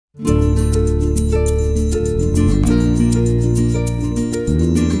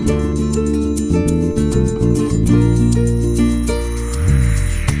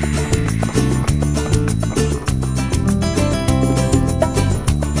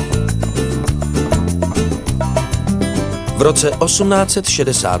V roce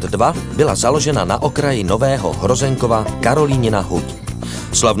 1862 byla založena na okraji Nového Hrozenkova Karolínina huť.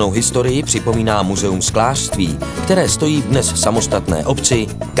 Slavnou historii připomíná muzeum sklářství, které stojí v dnes samostatné obci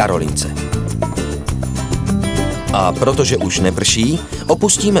Karolince. A protože už neprší,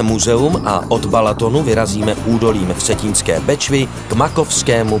 opustíme muzeum a od Balatonu vyrazíme údolím Vsetínské Bečvy k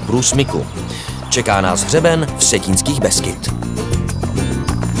Makovskému průsmyku. Čeká nás hřeben Vsetínských Beskyd.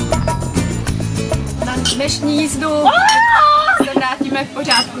 Na dnešní jízdu se vrátíme v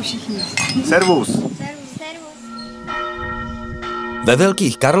pořádku všichni. Servus. Ve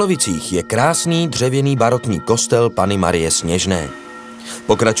Velkých Karlovicích je krásný dřevěný barokní kostel Panny Marie Sněžné.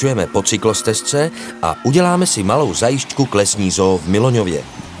 Pokračujeme po cyklostezce a uděláme si malou zajížďku k lesní zoo v Miloňově.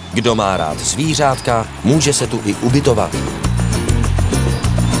 Kdo má rád zvířátka, může se tu i ubytovat.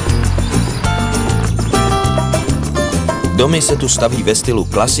 Domy se tu staví ve stylu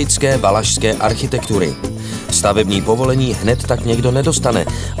klasické valašské architektury. Stavební povolení hned tak někdo nedostane,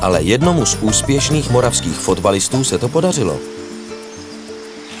 ale jednomu z úspěšných moravských fotbalistů se to podařilo.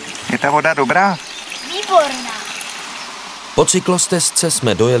 Je ta voda dobrá? Výborná. Po cyklostezce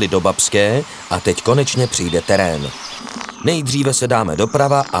jsme dojeli do Babské a teď konečně přijde terén. Nejdříve se dáme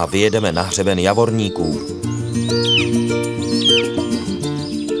doprava a vyjedeme na hřeben Javorníků.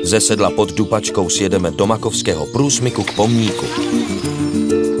 Ze sedla pod Dupačkou sjedeme do Makovského průsmyku k pomníku.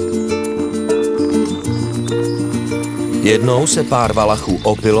 Jednou se pár valachů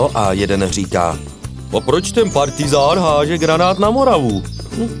opilo a jeden říká: "A proč ten partizán háže granát na Moravu?"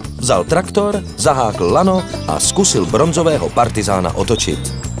 Vzal traktor, zahákl lano a zkusil bronzového partizána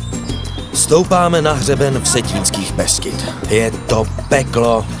otočit. Stoupáme na hřeben Vsetínských Beskyd. Je to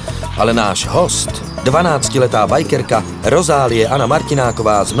peklo, ale náš host, 12letá bajkerka Rozálie Anna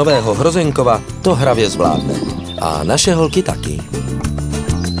Martináková z Nového Hrozenkova, to hravě zvládne. A naše holky taky.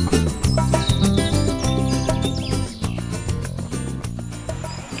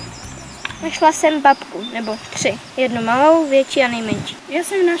 Našla jsem babku, nebo 3. Jednu malou, větší a nejmenší. Já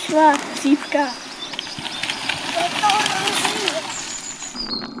jsem našla cípka.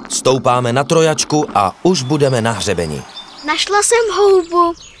 Stoupáme na trojačku a už budeme na hřebeni. Našla jsem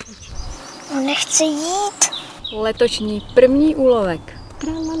houbu. Nechci jít. Letošní první úlovek.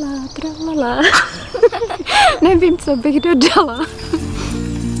 Tralala, tralala. Nevím, co bych dodala.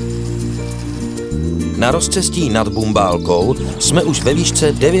 Na rozcestí nad Bumbálkou jsme už ve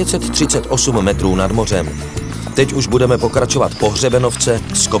výšce 938 metrů nad mořem. Teď už budeme pokračovat po hřebenovce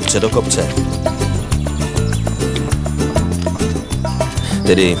z kopce do kopce.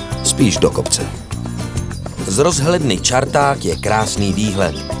 Tedy spíš do kopce. Z rozhledny Čarták je krásný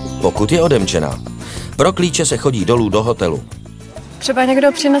výhled, pokud je odemčená. Pro klíče se chodí dolů do hotelu. Třeba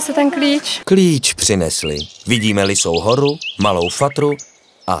někdo přinese ten klíč? Klíč přinesli. Vidíme Lisou horu, malou fatru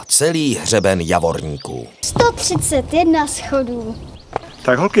a celý hřeben Javorníků. 131 schodů.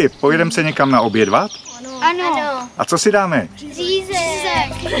 Tak holky, pojedeme se někam naobědvat? Ano. A co si dáme?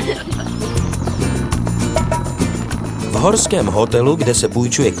 Řízek. V horském hotelu, kde se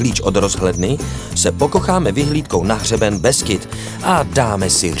půjčuje klíč od rozhledny, se pokocháme vyhlídkou na hřeben Beskyd a dáme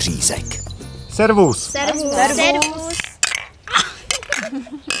si řízek. Servus. Servus.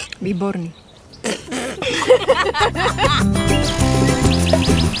 Výborný.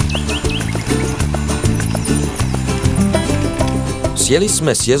 Sjeli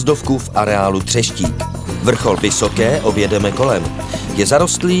jsme sjezdovku v areálu Třeštík. Vrchol vysoké objedeme kolem. Je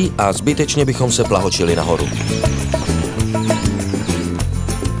zarostlý a zbytečně bychom se plahočili nahoru.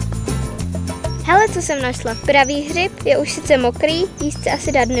 Hele, co jsem našla. Pravý hřib je už sice mokrý, jíst se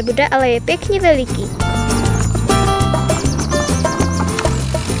asi dát nebude, ale je pěkně veliký.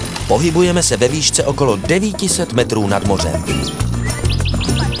 Pohybujeme se ve výšce okolo 900 metrů nad mořem.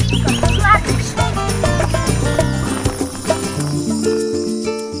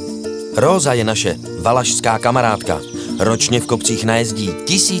 Róza je naše valašská kamarádka. Ročně v kopcích najezdí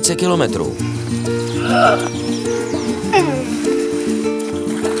tisíce kilometrů.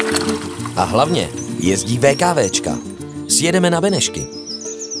 A hlavně jezdí VKVčka. Sjedeme na Benešky.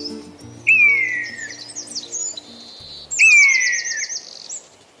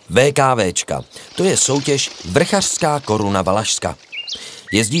 VKVčka, to je soutěž Vrchařská koruna Valašska.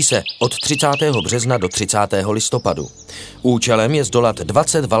 Jezdí se od 30. března do 30. listopadu. Účelem je zdolat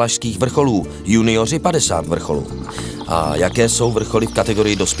 20 valašských vrcholů, junioři 50 vrcholů. A jaké jsou vrcholy v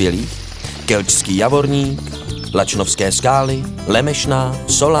kategorii dospělých? Kelčský Javorník, Lačnovské skály, Lemešná,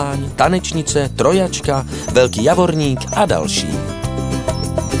 Soláň, Tanečnice, Trojačka, Velký Javorník a další.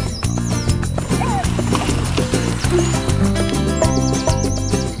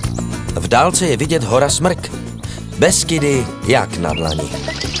 V dálce je vidět hora Smrk. Beskydy jak na dlani.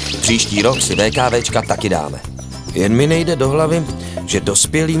 Příští rok si VKVčka taky dáme. Jen mi nejde do hlavy, že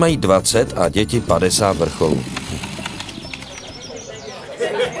dospělí mají 20 a děti 50 vrcholů.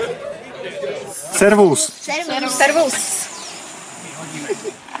 Servus. Servus.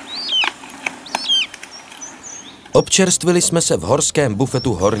 Občerstvili jsme se v horském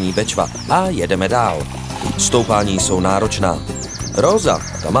bufetu Horní Bečva a jedeme dál. Stoupání jsou náročná. Róza,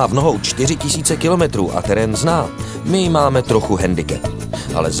 ta má v nohou 4000 kilometrů a terén zná. My máme trochu handicap,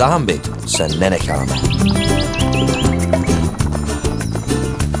 ale zahambit se nenecháme.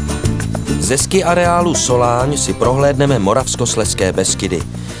 Ze ski areálu Soláň si prohlédneme Moravskoslezské Beskydy.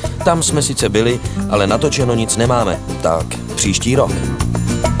 Tam jsme sice byli, ale natočeno nic nemáme, tak příští rok.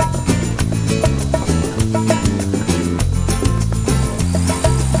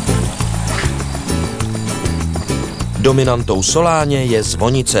 Dominantou Soláně je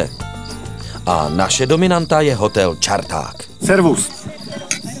zvonice. A naše dominanta je hotel Čarták. Servus.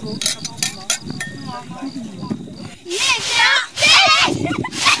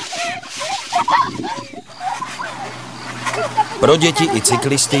 Pro děti i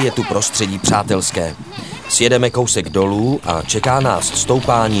cyklisty je tu prostředí přátelské. Sjedeme kousek dolů a čeká nás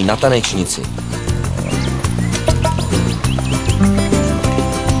stoupání na Tanečnici.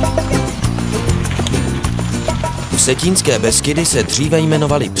 Vsetínské Beskydy se dříve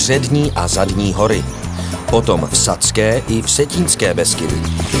jmenovaly přední a zadní hory. Potom Vsadské i Vsetínské Beskydy.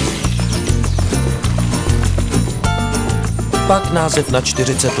 Pak název na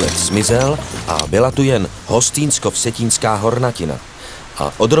 40 let zmizel a byla tu jen Hostýnsko-Vsetínská hornatina.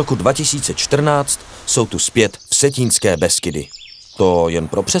 A od roku 2014 jsou tu zpět Vsetínské Beskydy. To jen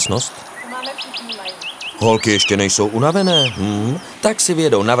pro přesnost. Holky ještě nejsou unavené, tak si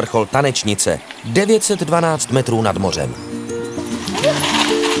vyjedou na vrchol Tanečnice, 912 metrů nad mořem.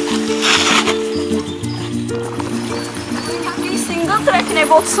 Takový single track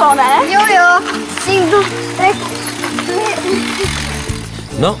nebo co, ne? Jo, single track.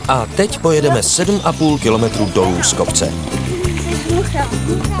 No a teď pojedeme 7,5 kilometru dolů z kopce.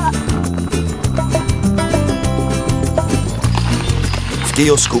 V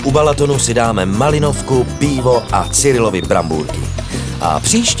kiosku u Balatonu si dáme malinovku, pivo a Cyrilovy brambůrky. A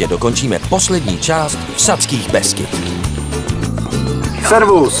příště dokončíme poslední část Vsadských Beskyd.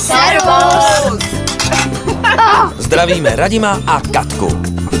 Servus. Servus. Zdravíme Radima a Katku.